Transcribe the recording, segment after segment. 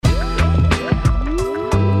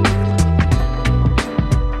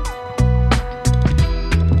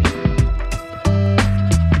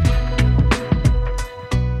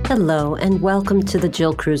Hello, and welcome to the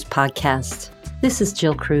Jill Cruz podcast. This is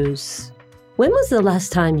Jill Cruz. When was the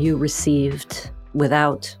last time you received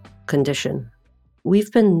without condition?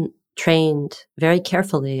 We've been trained very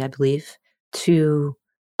carefully, I believe, to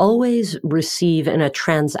always receive in a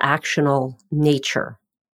transactional nature.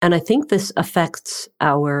 And I think this affects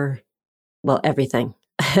everything.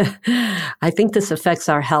 I think this affects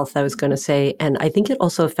our health, I was going to say, and I think it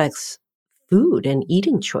also affects food and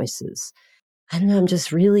eating choices. And I'm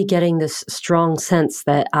just really getting this strong sense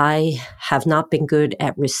that I have not been good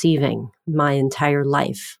at receiving my entire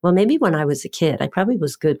life. Well, maybe when I was a kid. I probably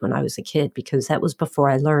was good when I was a kid because that was before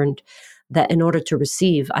I learned that in order to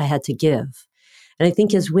receive, I had to give. And I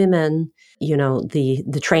think as women,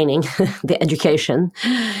 the training, the education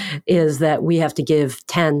is that we have to give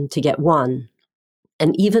 10 to get 1.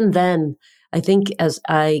 And even then, I think as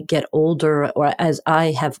I get older, or as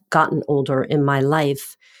I have gotten older in my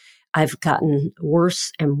life, I've gotten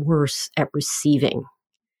worse and worse at receiving.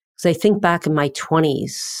 So I think back in my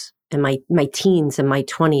 20s and my teens and my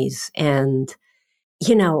 20s, and,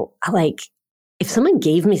 if someone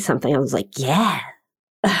gave me something, I was like, yeah.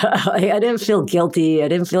 I didn't feel guilty. I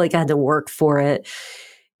didn't feel like I had to work for it.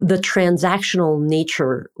 The transactional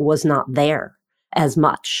nature was not there as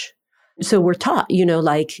much. So we're taught,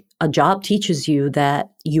 a job teaches you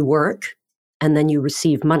that you work and then you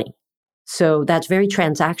receive money. So that's very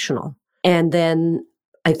transactional. And then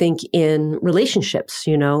I think in relationships,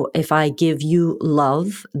 if I give you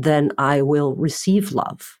love, then I will receive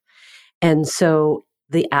love. And so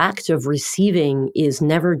the act of receiving is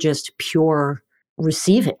never just pure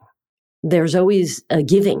receiving. There's always a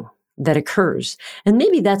giving that occurs. And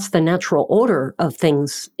maybe that's the natural order of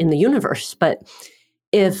things in the universe. But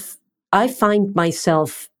if I find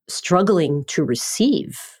myself struggling to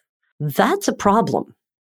receive, that's a problem.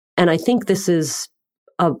 And I think this is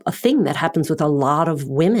a thing that happens with a lot of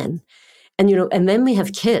women. And, and then we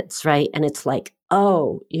have kids, right? And it's like,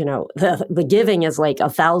 the giving is like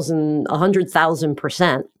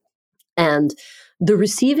 100,000%. And the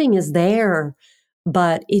receiving is there,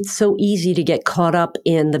 but it's so easy to get caught up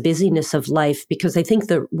in the busyness of life because I think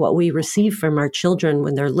that what we receive from our children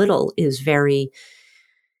when they're little is very,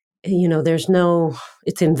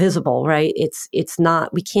 it's invisible, right? It's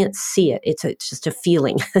not, we can't see it. It's just a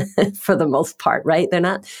feeling for the most part, right? They're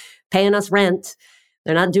not paying us rent.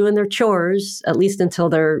 They're not doing their chores, at least until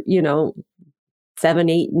they're, 7,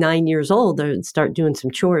 8, 9 years old, they start doing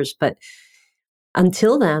some chores. But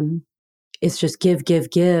until then, it's just give,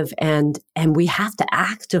 give, give. And we have to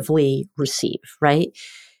actively receive, right?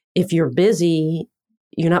 If you're busy,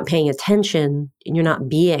 you're not paying attention, and you're not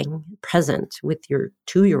being present with your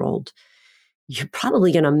 2-year-old, you're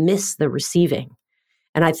probably going to miss the receiving.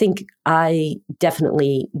 And I think I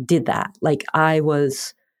definitely did that.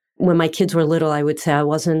 When my kids were little, I would say I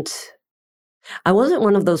wasn't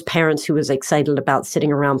one of those parents who was excited about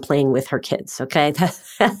sitting around playing with her kids. Okay.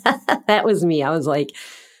 That was me. I was like,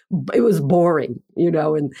 it was boring,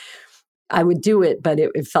 and I would do it, but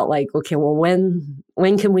it felt like, okay, well, when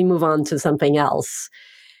can we move on to something else?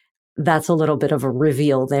 That's a little bit of a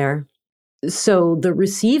reveal there. So the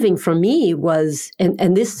receiving for me was,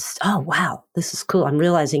 and this is, oh, wow, this is cool. I'm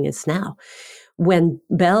realizing it's now. When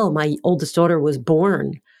Belle, my oldest daughter, was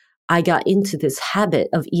born, I got into this habit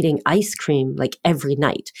of eating ice cream like every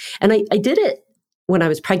night. And I did it when I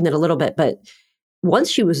was pregnant a little bit, but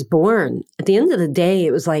once she was born, at the end of the day,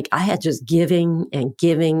 it was like I had just giving and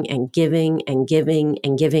giving and giving and giving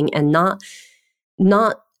and giving and not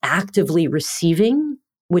actively receiving,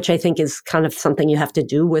 which I think is kind of something you have to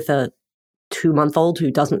do with a 2-month-old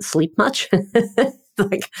who doesn't sleep much.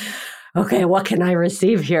 Like, okay, what can I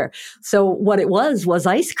receive here? So what it was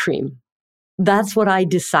ice cream. That's what I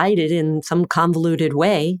decided in some convoluted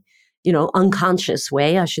way, unconscious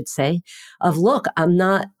way, I should say, of look, I'm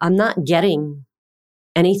not getting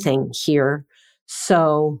anything here.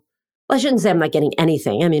 So I shouldn't say I'm not getting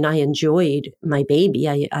anything. I mean, I enjoyed my baby.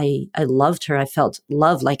 I loved her. I felt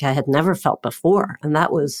love like I had never felt before. And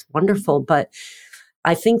that was wonderful. But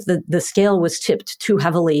I think that the scale was tipped too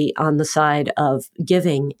heavily on the side of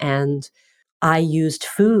giving. And I used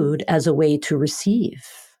food as a way to receive.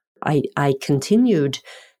 I continued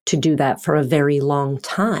to do that for a very long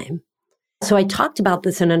time. So I talked about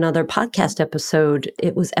this in another podcast episode.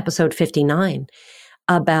 It was episode 59.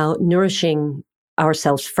 About nourishing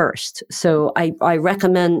ourselves first. So I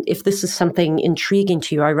recommend, if this is something intriguing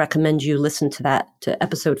to you, I recommend you listen to that, to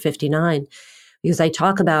episode 59, because I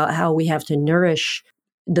talk about how we have to nourish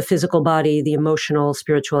the physical body, the emotional,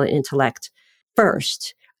 spiritual, and intellect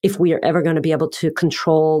first, if we are ever going to be able to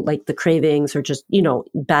control like the cravings or just,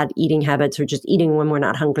 bad eating habits or just eating when we're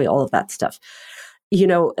not hungry, all of that stuff.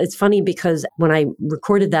 It's funny because when I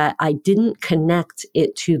recorded that, I didn't connect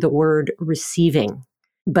it to the word receiving,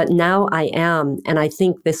 but now I am. And I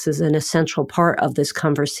think this is an essential part of this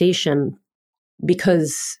conversation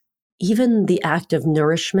because even the act of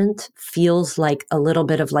nourishment feels like a little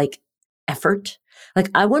bit of like effort. Like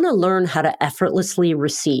I want to learn how to effortlessly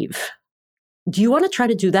receive. Do you want to try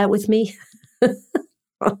to do that with me?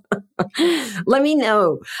 Let me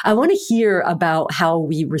know. I want to hear about how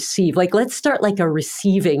we receive. Like, let's start like a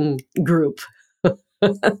receiving group.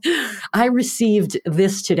 I received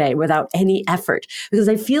this today without any effort because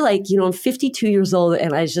I feel like, I'm 52 years old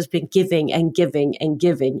and I've just been giving and giving and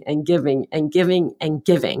giving and giving and giving and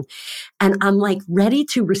giving. And I'm like ready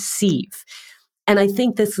to receive. And I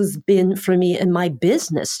think this has been for me in my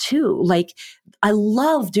business too. Like, I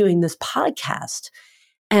love doing this podcast.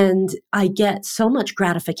 And I get so much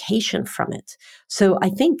gratification from it. So I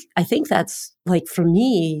think that's like, for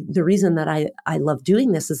me, the reason that I love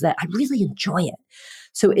doing this is that I really enjoy it.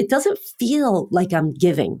 So it doesn't feel like I'm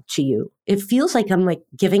giving to you. It feels like I'm like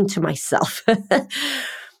giving to myself.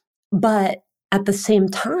 But at the same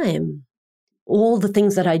time, all the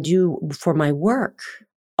things that I do for my work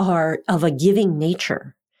are of a giving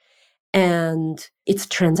nature. And it's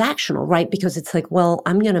transactional, right? Because it's like, well,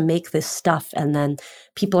 I'm going to make this stuff and then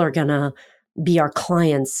people are going to be our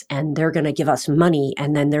clients and they're going to give us money.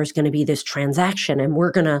 And then there's going to be this transaction and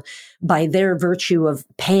we're going to, by their virtue of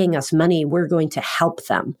paying us money, we're going to help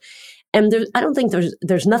them. And I don't think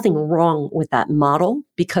there's nothing wrong with that model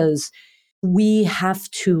because we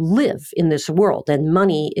have to live in this world and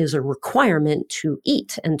money is a requirement to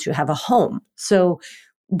eat and to have a home. So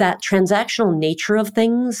that transactional nature of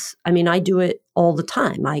things, I mean, I do it all the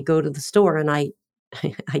time. I go to the store and I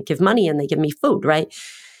give money and they give me food, right?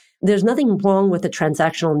 There's nothing wrong with the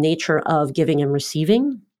transactional nature of giving and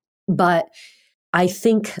receiving. But I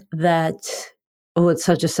think that, it's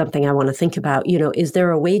such just something I want to think about, is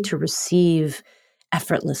there a way to receive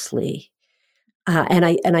effortlessly? And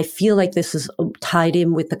I feel like this is tied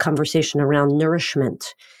in with the conversation around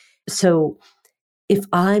nourishment. So if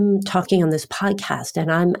I'm talking on this podcast and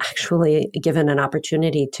I'm actually given an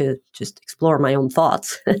opportunity to just explore my own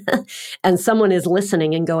thoughts and someone is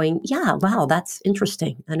listening and going, yeah, wow, that's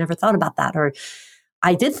interesting. I never thought about that. Or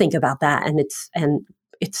I did think about that. And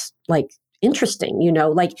it's like interesting,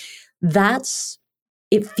 like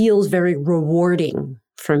it feels very rewarding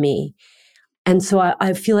for me. And so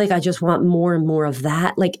I feel like I just want more and more of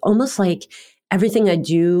that, like almost like everything I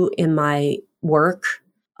do in my work,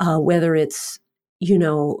 whether it's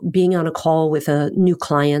being on a call with a new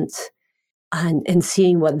client and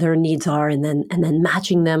seeing what their needs are and then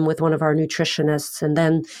matching them with one of our nutritionists and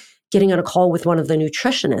then getting on a call with one of the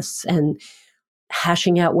nutritionists and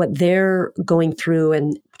hashing out what they're going through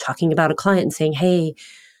and talking about a client and saying, hey,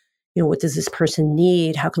 what does this person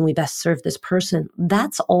need? How can we best serve this person?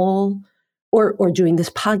 That's all, or doing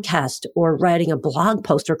this podcast or writing a blog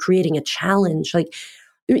post or creating a challenge, like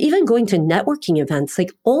even going to networking events,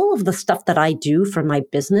 like all of the stuff that I do for my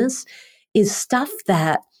business is stuff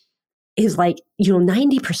that is like,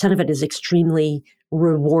 90% of it is extremely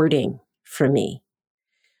rewarding for me.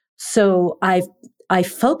 So I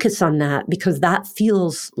focus on that because that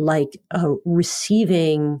feels like a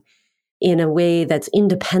receiving in a way that's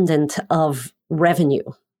independent of revenue.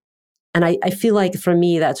 And I feel like for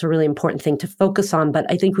me, that's a really important thing to focus on, but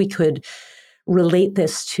I think we could relate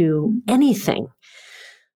this to anything.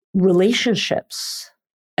 Relationships.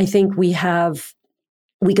 I think we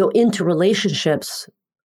go into relationships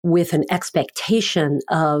with an expectation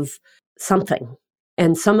of something.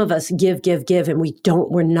 And some of us give, and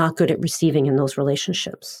we're not good at receiving in those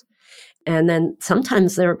relationships. And then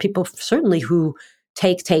sometimes there are people certainly who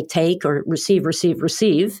take, or receive,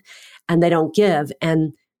 and they don't give.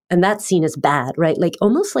 And that's seen as bad, right? Like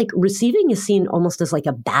almost like receiving is seen almost as like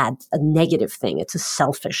a negative thing. It's a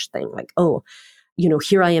selfish thing. Like, oh,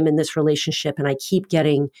 here I am in this relationship and I keep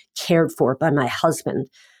getting cared for by my husband.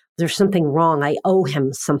 There's something wrong. I owe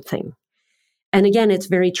him something. And again, it's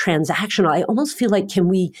very transactional. I almost feel like, can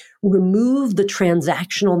we remove the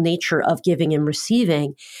transactional nature of giving and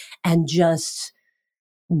receiving and just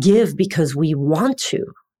give because we want to,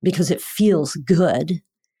 because it feels good,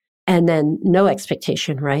 and then no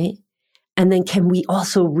expectation, right? And then can we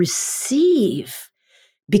also receive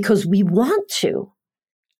because we want to?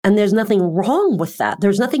 And there's nothing wrong with that.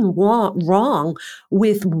 There's nothing wrong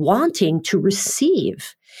with wanting to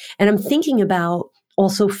receive. And I'm thinking about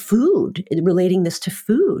also food, relating this to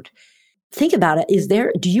food. Think about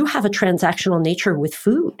it. Do you have a transactional nature with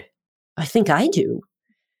food? I think I do.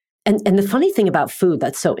 And the funny thing about food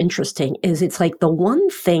that's so interesting is it's like the one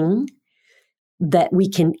thing that we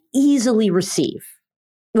can easily receive.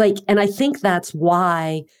 And I think that's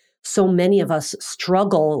why so many of us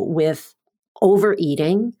struggle with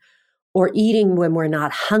overeating or eating when we're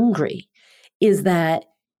not hungry, is that,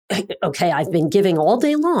 okay, I've been giving all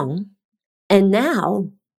day long, and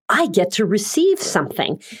now I get to receive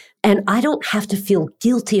something. And I don't have to feel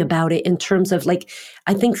guilty about it in terms of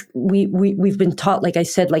I think we've been taught, like I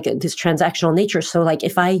said, this transactional nature. So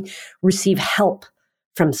if I receive help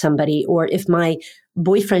from somebody, or if my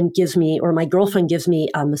boyfriend gives me or my girlfriend gives me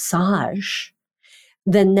a massage,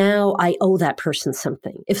 then now I owe that person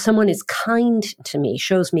something. If someone is kind to me,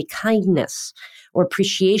 shows me kindness or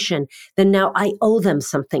appreciation, then now I owe them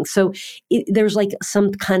something. So there's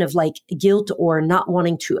some kind of guilt or not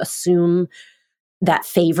wanting to assume that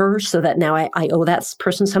favor, so that now I owe that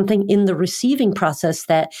person something in the receiving process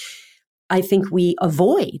that I think we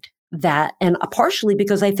avoid that. And partially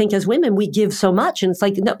because I think as women, we give so much, and it's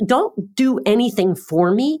no, don't do anything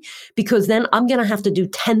for me, because then I'm going to have to do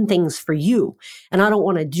 10 things for you. And I don't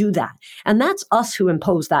want to do that. And that's us who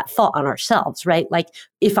impose that thought on ourselves, right?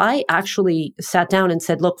 If I actually sat down and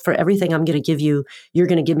said, look, for everything I'm going to give you, you're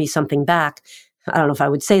going to give me something back. I don't know if I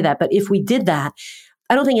would say that, but if we did that,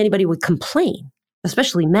 I don't think anybody would complain,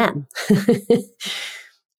 especially men.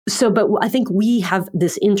 But I think we have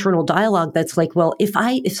this internal dialogue that's well,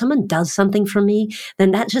 if someone does something for me,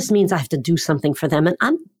 then that just means I have to do something for them. And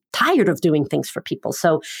I'm tired of doing things for people.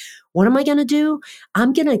 So what am I going to do?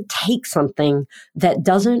 I'm going to take something that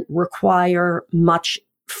doesn't require much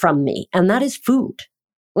from me. And that is food.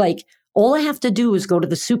 All I have to do is go to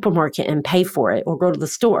the supermarket and pay for it, or go to the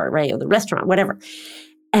store, right? Or the restaurant, whatever.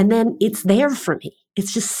 And then it's there for me.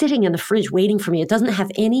 It's just sitting in the fridge waiting for me. It doesn't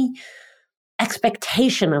have any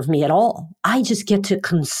expectation of me at all. I just get to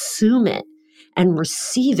consume it and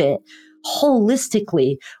receive it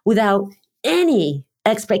holistically without any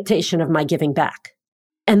expectation of my giving back.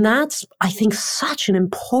 And that's, I think, such an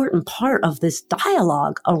important part of this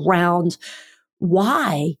dialogue around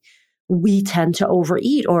why we tend to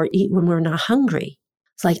overeat or eat when we're not hungry.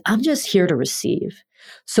 It's I'm just here to receive.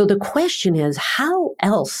 So the question is, how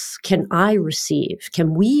else can I receive?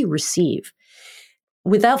 Can we receive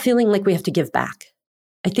without feeling like we have to give back?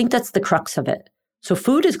 I think that's the crux of it. So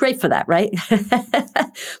food is great for that, right?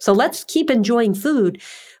 So let's keep enjoying food,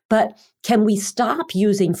 but can we stop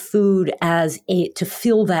using food to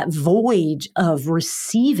fill that void of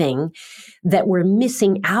receiving that we're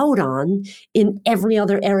missing out on in every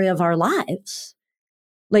other area of our lives?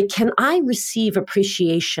 Can I receive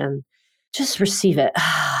appreciation? Just receive it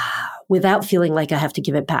without feeling like I have to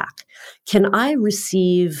give it back. Can I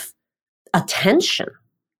receive attention,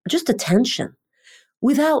 just attention,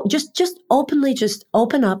 without just openly, just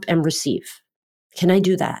open up and receive? Can I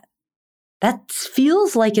do that? That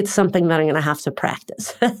feels like it's something that I'm going to have to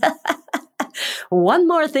practice. One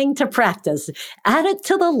more thing to practice. Add it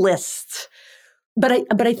to the list. But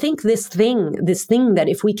I think this thing that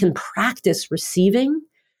if we can practice receiving,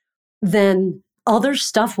 then other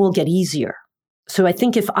stuff will get easier. So I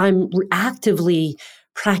think if I'm actively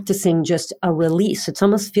practicing just a release, it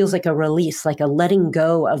almost feels like a release, like a letting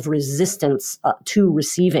go of resistance to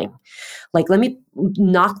receiving. Let me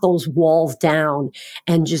knock those walls down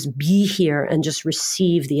and just be here and just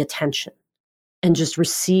receive the attention and just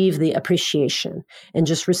receive the appreciation and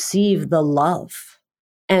just receive the love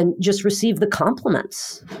and just receive the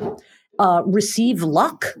compliments, receive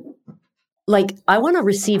luck. I want to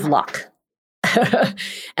receive luck.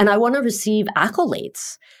 And I want to receive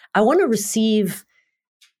accolades. I want to receive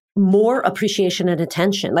more appreciation and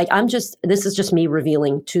attention. This is just me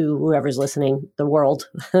revealing to whoever's listening, the world.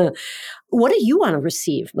 What do you want to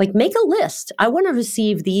receive? Make a list. I want to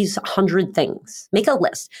receive these 100 things. Make a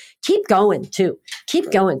list. Keep going too.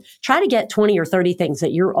 Keep going. Try to get 20 or 30 things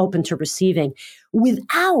that you're open to receiving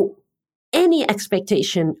without any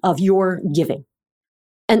expectation of your giving.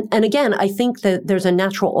 And again, I think that there's a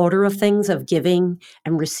natural order of things, of giving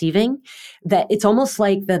and receiving, that it's almost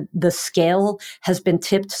like the scale has been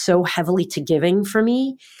tipped so heavily to giving for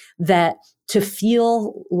me that I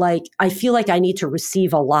feel like I need to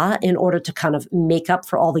receive a lot in order to kind of make up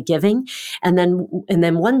for all the giving. And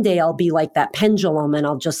then one day I'll be like that pendulum and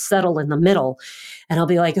I'll just settle in the middle and I'll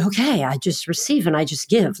be like, okay, I just receive and I just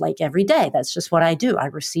give every day. That's just what I do. I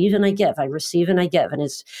receive and I give. I receive and I give. And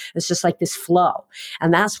it's just like this flow.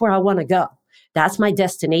 And that's where I want to go. That's my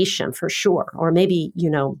destination for sure. Or maybe,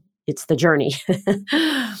 it's the journey.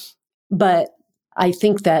 But I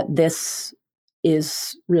think that this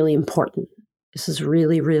is really important. This is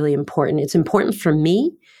really, really important. It's important for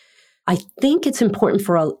me. I think it's important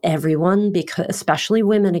for everyone, because especially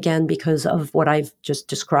women, again, because of what I've just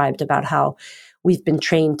described about how we've been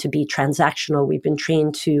trained to be transactional. We've been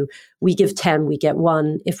trained to, we give 10, we get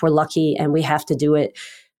 1 if we're lucky, and we have to do it.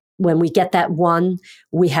 When we get that 1,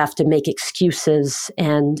 we have to make excuses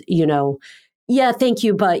and, yeah, thank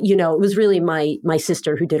you, but, it was really my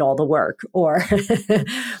sister who did all the work. Or,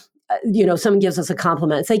 someone gives us a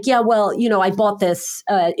compliment. It's like, yeah, well, I bought this,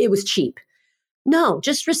 it was cheap. No,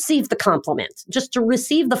 just receive the compliment. Just to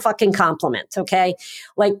receive the fucking compliment, okay?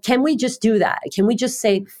 Like, can we just do that? Can we just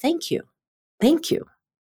say, thank you,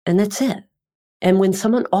 and that's it? And when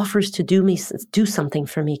someone offers to do something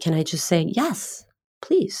for me, can I just say, yes,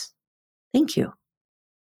 please, thank you?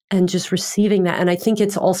 And just receiving that. And I think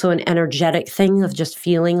it's also an energetic thing of just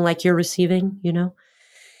feeling like you're receiving,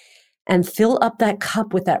 and fill up that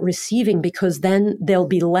cup with that receiving, because then there'll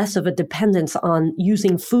be less of a dependence on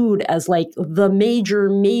using food as like the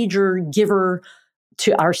major giver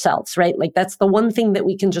to ourselves, right? Like that's the one thing that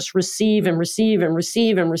we can just receive and receive and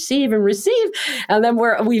receive and receive and receive. And then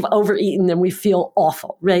we've overeaten and we feel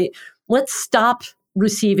awful, right? Let's stop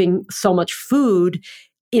receiving so much food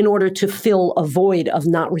in order to fill a void of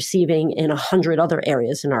not receiving in 100 other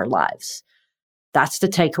areas in our lives. That's the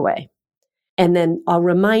takeaway. And then a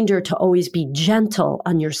reminder to always be gentle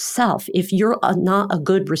on yourself. If you're not a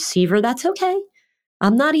good receiver, that's okay.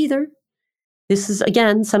 I'm not either. This is,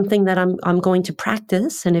 again, something that I'm going to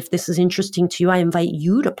practice. And if this is interesting to you, I invite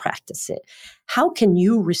you to practice it. How can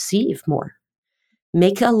you receive more?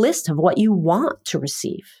 Make a list of what you want to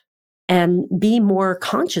receive and be more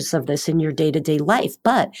conscious of this in your day-to-day life.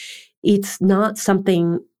 But it's not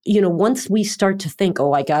something, once we start to think,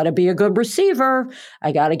 oh, I got to be a good receiver.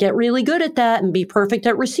 I got to get really good at that and be perfect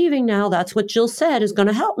at receiving now. That's what Jill said is going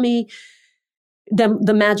to help me. Then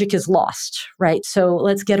the magic is lost, right? So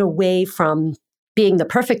let's get away from being the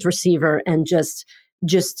perfect receiver and just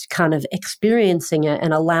kind of experiencing it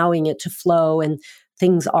and allowing it to flow, and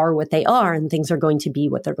things are what they are and things are going to be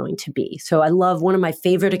what they're going to be. So I love, one of my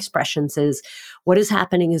favorite expressions is, what is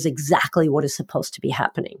happening is exactly what is supposed to be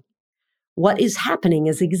happening. What is happening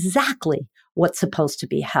is exactly what's supposed to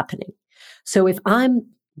be happening. So if I'm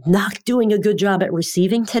not doing a good job at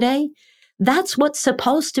receiving today, that's what's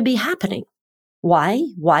supposed to be happening. Why?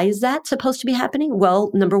 Why is that supposed to be happening? Well,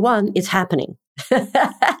 number one, it's happening.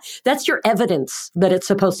 That's your evidence that it's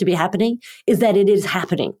supposed to be happening, is that it is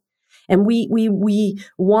happening. And we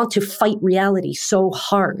want to fight reality so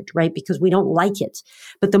hard, right? Because we don't like it.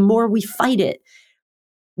 But the more we fight it,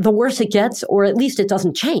 the worse it gets, or at least it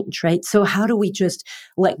doesn't change, right? So how do we just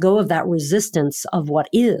let go of that resistance of what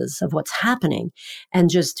is, of what's happening, and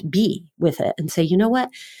just be with it and say, you know what?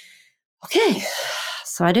 Okay,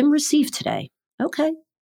 so I didn't receive today. Okay,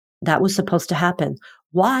 that was supposed to happen.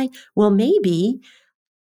 Why? Well, maybe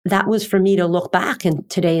that was for me to look back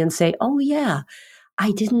today and say, oh yeah,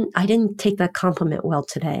 I didn't take that compliment well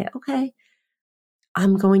today. Okay.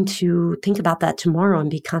 I'm going to think about that tomorrow and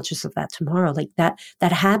be conscious of that tomorrow. Like that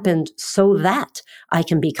happened so that I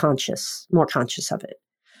can be more conscious of it.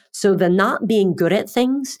 So the not being good at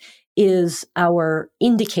things is our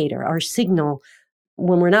indicator, our signal.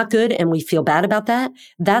 When we're not good and we feel bad about that,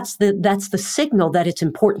 that's the signal that it's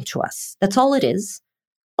important to us. That's all it is.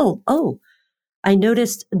 Oh, I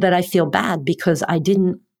noticed that I feel bad because I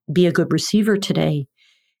didn't be a good receiver today.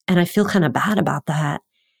 And I feel kind of bad about that.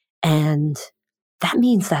 And that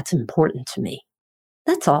means that's important to me.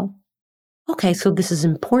 That's all. Okay, so this is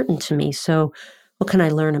important to me. So what can I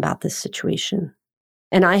learn about this situation?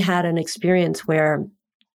 And I had an experience where,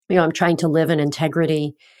 I'm trying to live in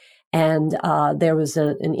integrity. And there was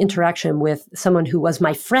an interaction with someone who was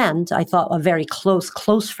my friend, I thought a very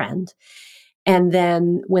close friend. And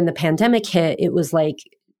then when the pandemic hit, it was like,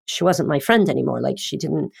 she wasn't my friend anymore. Like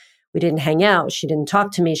we didn't hang out. She didn't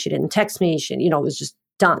talk to me. She didn't text me. It was just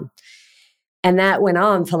done. And that went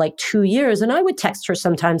on for like 2 years. And I would text her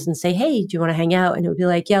sometimes and say, hey, do you want to hang out? And it would be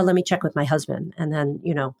like, yeah, let me check with my husband. And then,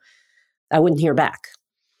 I wouldn't hear back.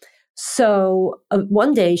 So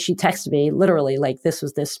one day she texted me, literally, like this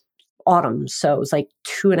was this autumn. So it was like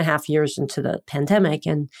 2.5 years into the pandemic.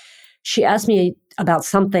 And she asked me about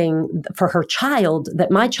something for her child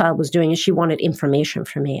that my child was doing, and she wanted information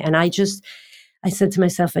from me. And I said to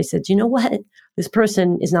myself, you know what? This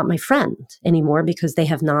person is not my friend anymore because they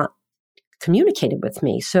have not communicated with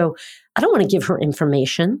me. So I don't want to give her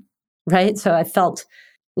information, right? So I felt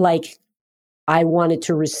like I wanted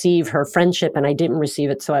to receive her friendship and I didn't receive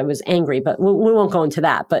it. So I was angry, but we won't go into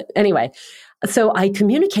that. But anyway, so I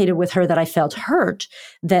communicated with her that I felt hurt,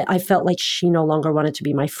 that I felt like she no longer wanted to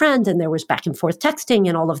be my friend. And there was back and forth texting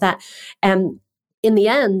and all of that. And in the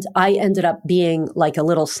end, I ended up being like a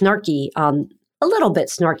little bit snarky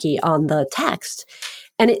on the text.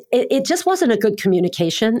 And it just wasn't a good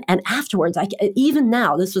communication. And afterwards, even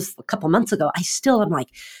now, this was a couple months ago, I'm like,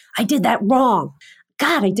 I did that wrong.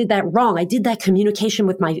 God, I did that wrong. I did that communication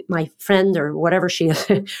with my friend or whatever she is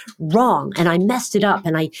wrong. And I messed it up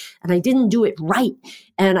and I didn't do it right.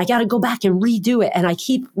 And I got to go back and redo it. And I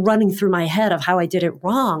keep running through my head of how I did it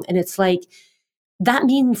wrong. And it's like, that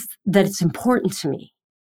means that it's important to me.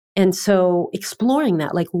 And so exploring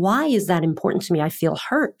that, like, why is that important to me? I feel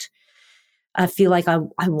hurt. I feel like I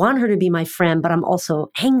want her to be my friend, but I'm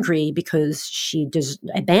also angry because she just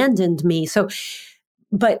abandoned me. So,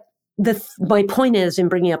 but my point is in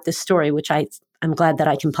bringing up this story, which I'm glad that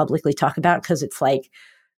I can publicly talk about, because it's like,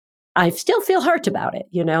 I still feel hurt about it,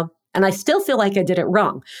 and I still feel like I did it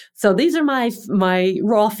wrong. So these are my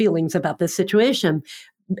raw feelings about this situation.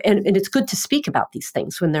 And it's good to speak about these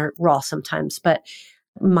things when they're raw sometimes. But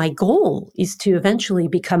my goal is to eventually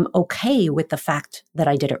become okay with the fact that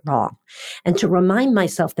I did it wrong and to remind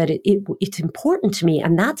myself that it's important to me.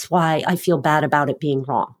 And that's why I feel bad about it being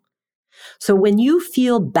wrong. So when you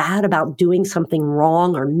feel bad about doing something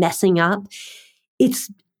wrong or messing up,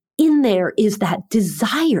 it's in there is that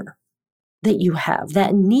desire that you have,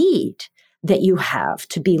 that need that you have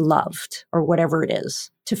to be loved or whatever it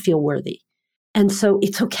is, to feel worthy. And so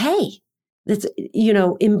it's okay. It's,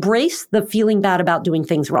 embrace the feeling bad about doing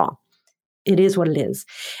things wrong. It is what it is.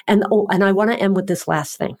 And I want to end with this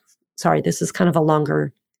last thing. Sorry, this is kind of a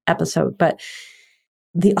longer episode, but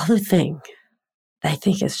the other thing that I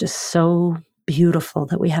think is just so beautiful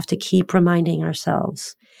that we have to keep reminding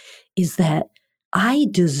ourselves is that I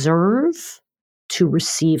deserve to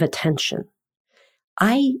receive attention.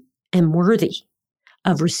 I am worthy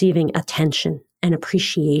of receiving attention and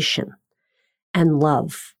appreciation and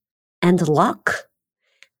love and luck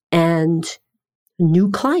and new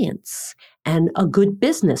clients and a good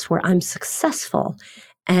business where I'm successful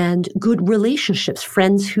and good relationships,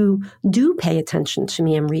 friends who do pay attention to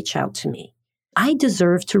me and reach out to me. I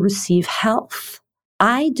deserve to receive health.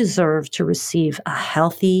 I deserve to receive a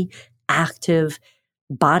healthy, active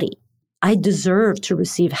body. I deserve to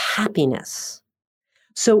receive happiness.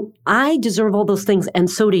 So I deserve all those things, and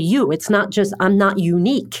so do you. It's not just, I'm not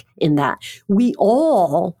unique in that. We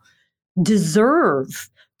all deserve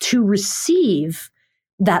to receive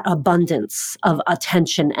that abundance of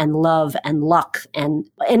attention and love and luck and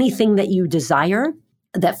anything that you desire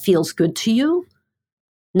that feels good to you.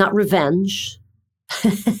 Not revenge,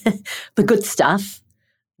 the good stuff,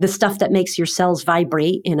 the stuff that makes your cells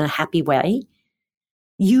vibrate in a happy way.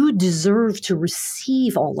 You deserve to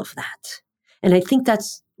receive all of that. And I think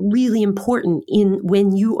that's really important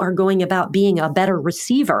when you are going about being a better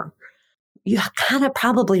receiver. You kind of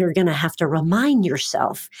probably are going to have to remind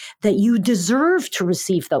yourself that you deserve to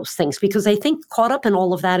receive those things, because I think caught up in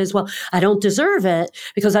all of that is, well, I don't deserve it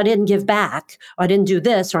because I didn't give back, or I didn't do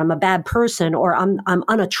this, or I'm a bad person, or I'm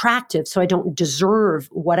unattractive, so I don't deserve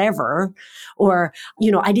whatever, or,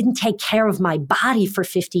 I didn't take care of my body for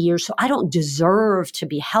 50 years, so I don't deserve to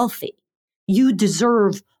be healthy. You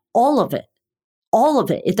deserve all of it. All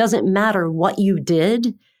of it. It doesn't matter what you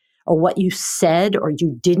did or what you said or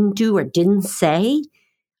you didn't do or didn't say.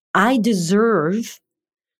 I deserve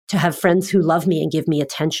to have friends who love me and give me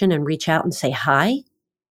attention and reach out and say hi.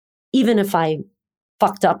 Even if I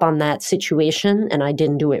fucked up on that situation and I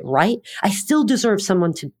didn't do it right, I still deserve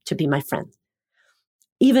someone to be my friend.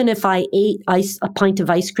 Even if I ate a pint of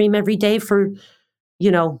ice cream every day for,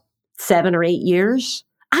 7 or 8 years,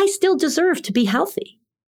 I still deserve to be healthy.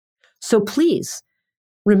 So please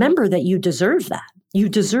remember that you deserve that. You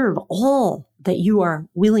deserve all that you are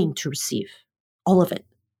willing to receive, all of it.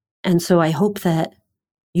 And so I hope that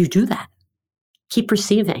you do that. Keep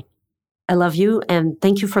receiving. I love you, and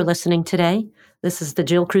thank you for listening today. This is the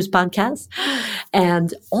Jill Cruz Podcast.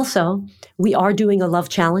 And also, we are doing a love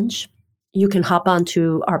challenge. You can hop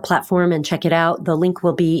onto our platform and check it out. The link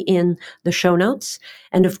will be in the show notes.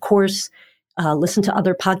 And of course, listen to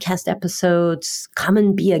other podcast episodes. Come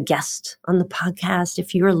and be a guest on the podcast.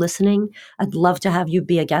 If you're listening, I'd love to have you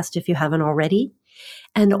be a guest if you haven't already.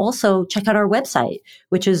 And also check out our website,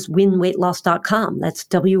 which is wynweightloss.com. That's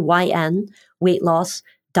WYN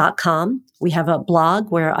weightloss.com. We have a blog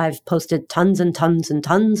where I've posted tons and tons and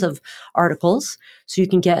tons of articles, so you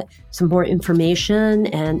can get some more information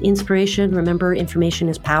and inspiration. Remember, information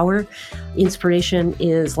is power. Inspiration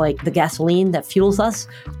is like the gasoline that fuels us.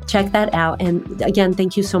 Check that out. And again,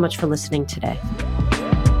 thank you so much for listening today.